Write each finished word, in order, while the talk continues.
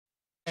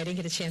I didn't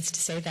get a chance to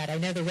say that. I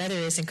know the weather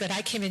isn't good.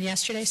 I came in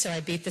yesterday, so I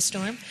beat the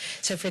storm.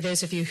 So for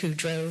those of you who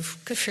drove,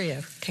 good for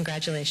you.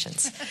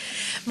 Congratulations.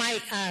 My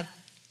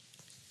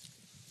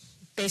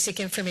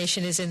basic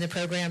information is in the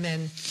program,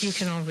 and you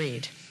can all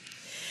read.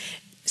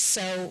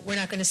 So we're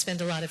not going to spend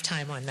a lot of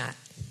time on that.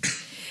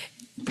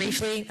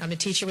 Briefly, I'm a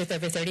teacher with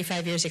over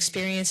 35 years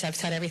experience. I've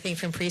taught everything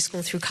from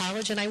preschool through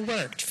college, and I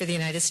worked for the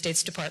United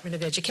States Department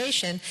of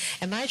Education,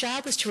 and my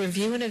job was to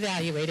review and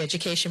evaluate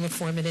education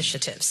reform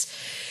initiatives.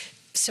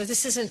 So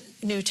this isn't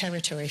new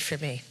territory for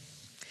me.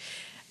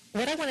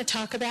 What I want to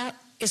talk about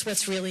is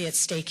what's really at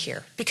stake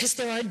here, because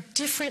there are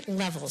different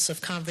levels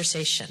of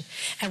conversation,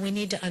 and we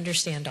need to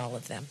understand all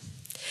of them.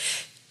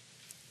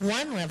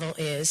 One level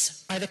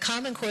is, are the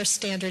Common Core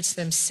standards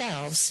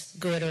themselves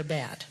good or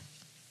bad?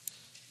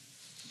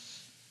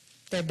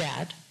 They're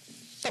bad,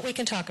 but we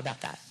can talk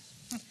about that.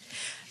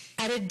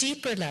 At a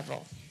deeper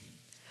level,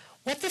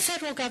 what the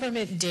federal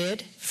government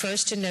did,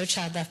 first in No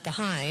Child Left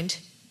Behind,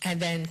 and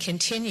then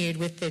continued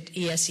with the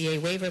ESEA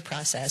waiver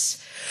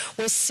process,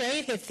 was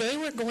say that they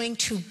were going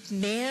to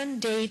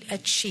mandate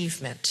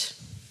achievement.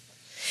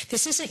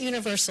 This isn't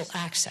universal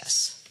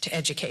access to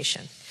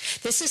education.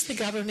 This is the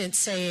government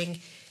saying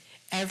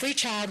every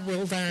child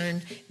will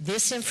learn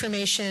this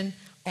information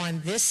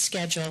on this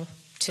schedule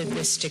to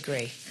this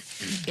degree.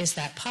 Is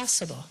that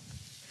possible?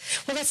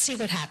 Well, let's see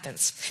what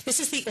happens.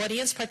 This is the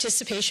audience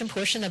participation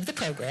portion of the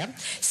program.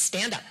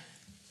 Stand up.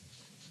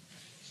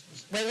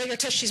 Wiggle your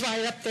tushies while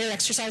you're up there.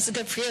 Exercise is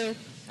good for you.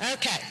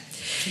 Okay.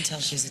 You can tell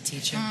she's a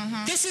teacher.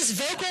 This is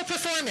vocal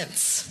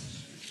performance.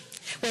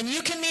 When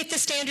you can meet the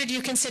standard,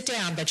 you can sit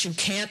down, but you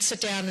can't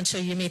sit down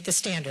until you meet the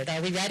standard.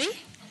 Are we ready?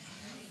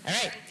 All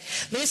right.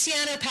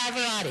 Luciano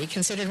Pavarotti,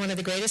 considered one of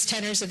the greatest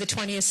tenors of the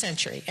 20th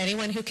century.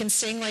 Anyone who can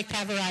sing like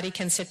Pavarotti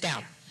can sit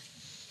down.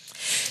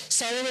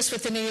 Soloist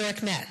with the New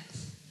York Met.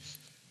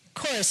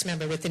 Chorus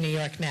member with the New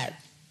York Met.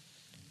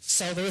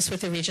 Soloist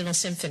with the Regional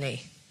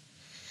Symphony.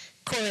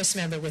 Chorus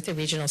member with the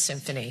Regional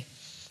Symphony.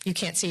 You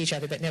can't see each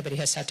other, but nobody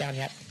has sat down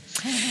yet.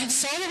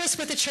 Soloist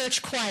with the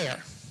church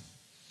choir.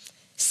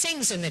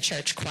 Sings in the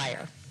church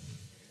choir.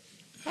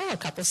 Oh, a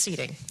couple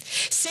seating.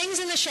 Sings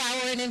in the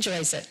shower and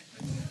enjoys it.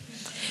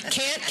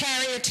 Can't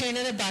carry a tune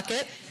in a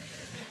bucket.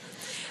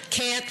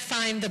 Can't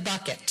find the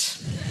bucket.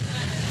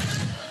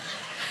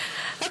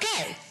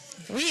 Okay.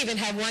 We even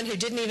have one who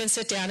didn't even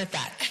sit down at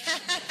that.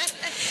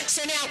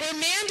 So now we're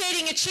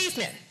mandating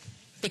achievement.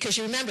 Because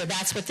you remember,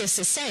 that's what this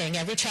is saying.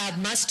 Every child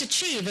must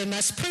achieve and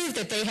must prove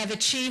that they have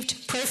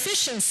achieved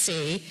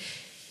proficiency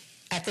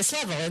at this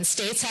level. And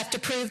states have to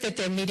prove that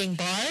they're meeting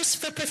bars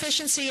for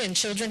proficiency, and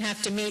children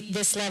have to meet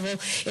this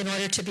level in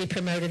order to be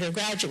promoted or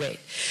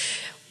graduate.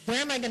 Where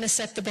am I going to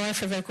set the bar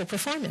for vocal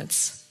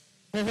performance?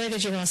 Well, where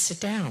did you all sit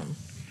down?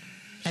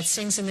 That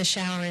sings in the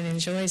shower and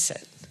enjoys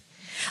it.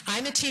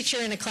 I'm a teacher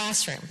in a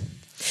classroom.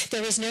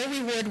 There is no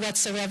reward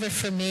whatsoever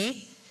for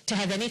me to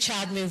have any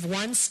child move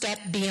one step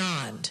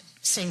beyond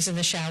sings in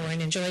the shower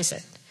and enjoys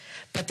it.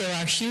 But there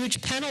are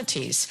huge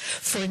penalties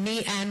for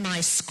me and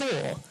my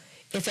school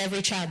if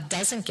every child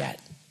doesn't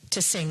get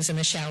to sings in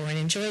the shower and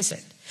enjoys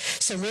it.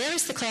 So where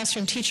is the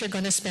classroom teacher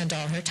going to spend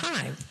all her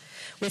time?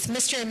 With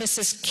Mr. and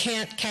Mrs.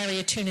 Can't Carry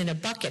a Tune in a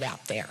Bucket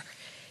out there,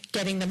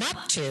 getting them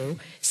up to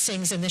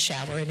sings in the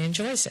shower and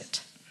enjoys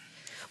it.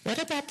 What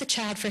about the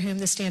child for whom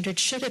the standard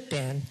should have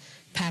been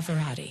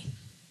Pavarotti?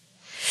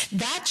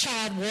 That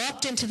child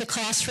walked into the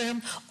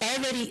classroom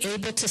already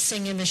able to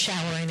sing in the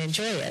shower and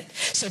enjoy it,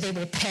 so they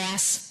will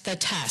pass the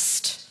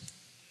test.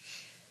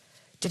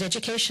 Did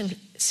education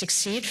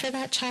succeed for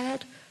that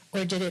child,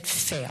 or did it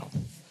fail?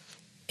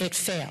 It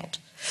failed,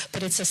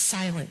 but it's a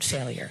silent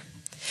failure.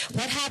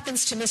 What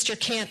happens to Mr.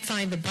 Can't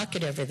Find the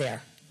Bucket over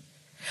there?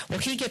 Well,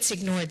 he gets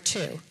ignored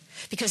too,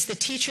 because the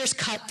teachers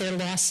cut their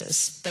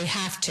losses. They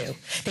have to.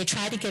 They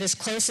try to get as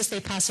close as they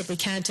possibly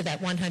can to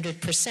that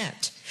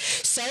 100%.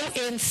 So,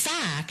 in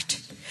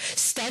fact,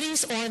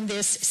 studies on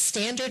this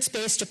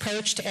standards-based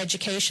approach to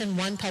education,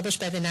 one published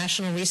by the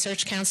National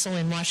Research Council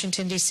in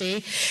Washington,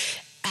 D.C.,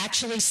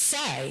 actually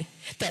say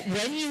that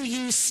when you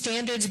use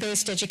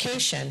standards-based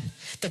education,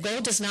 the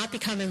goal does not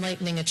become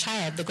enlightening a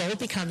child. The goal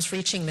becomes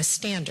reaching the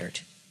standard.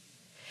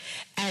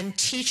 And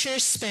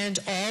teachers spend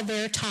all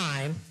their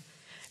time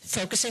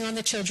focusing on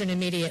the children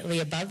immediately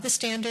above the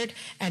standard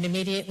and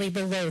immediately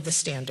below the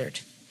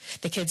standard.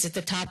 The kids at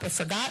the top are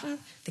forgotten,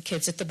 the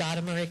kids at the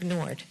bottom are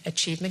ignored.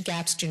 Achievement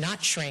gaps do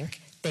not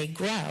shrink, they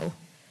grow.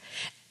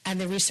 And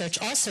the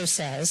research also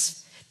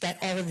says that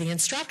all of the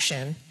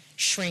instruction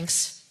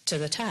shrinks to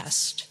the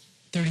test.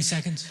 30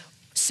 seconds.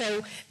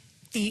 So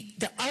the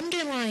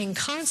underlying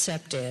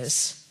concept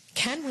is,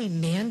 can we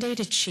mandate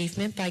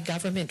achievement by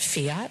government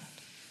fiat?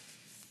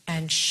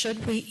 And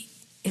should we?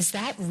 Is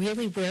that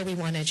really where we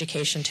want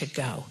education to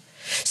go?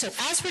 So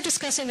as we're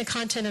discussing the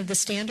content of the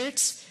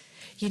standards,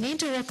 you need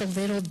to look a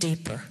little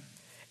deeper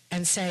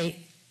and say,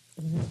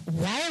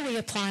 why are we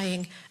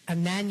applying a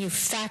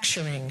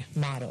manufacturing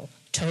model,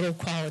 total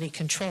quality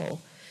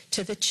control,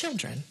 to the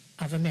children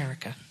of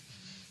America?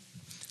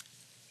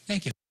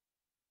 Thank you.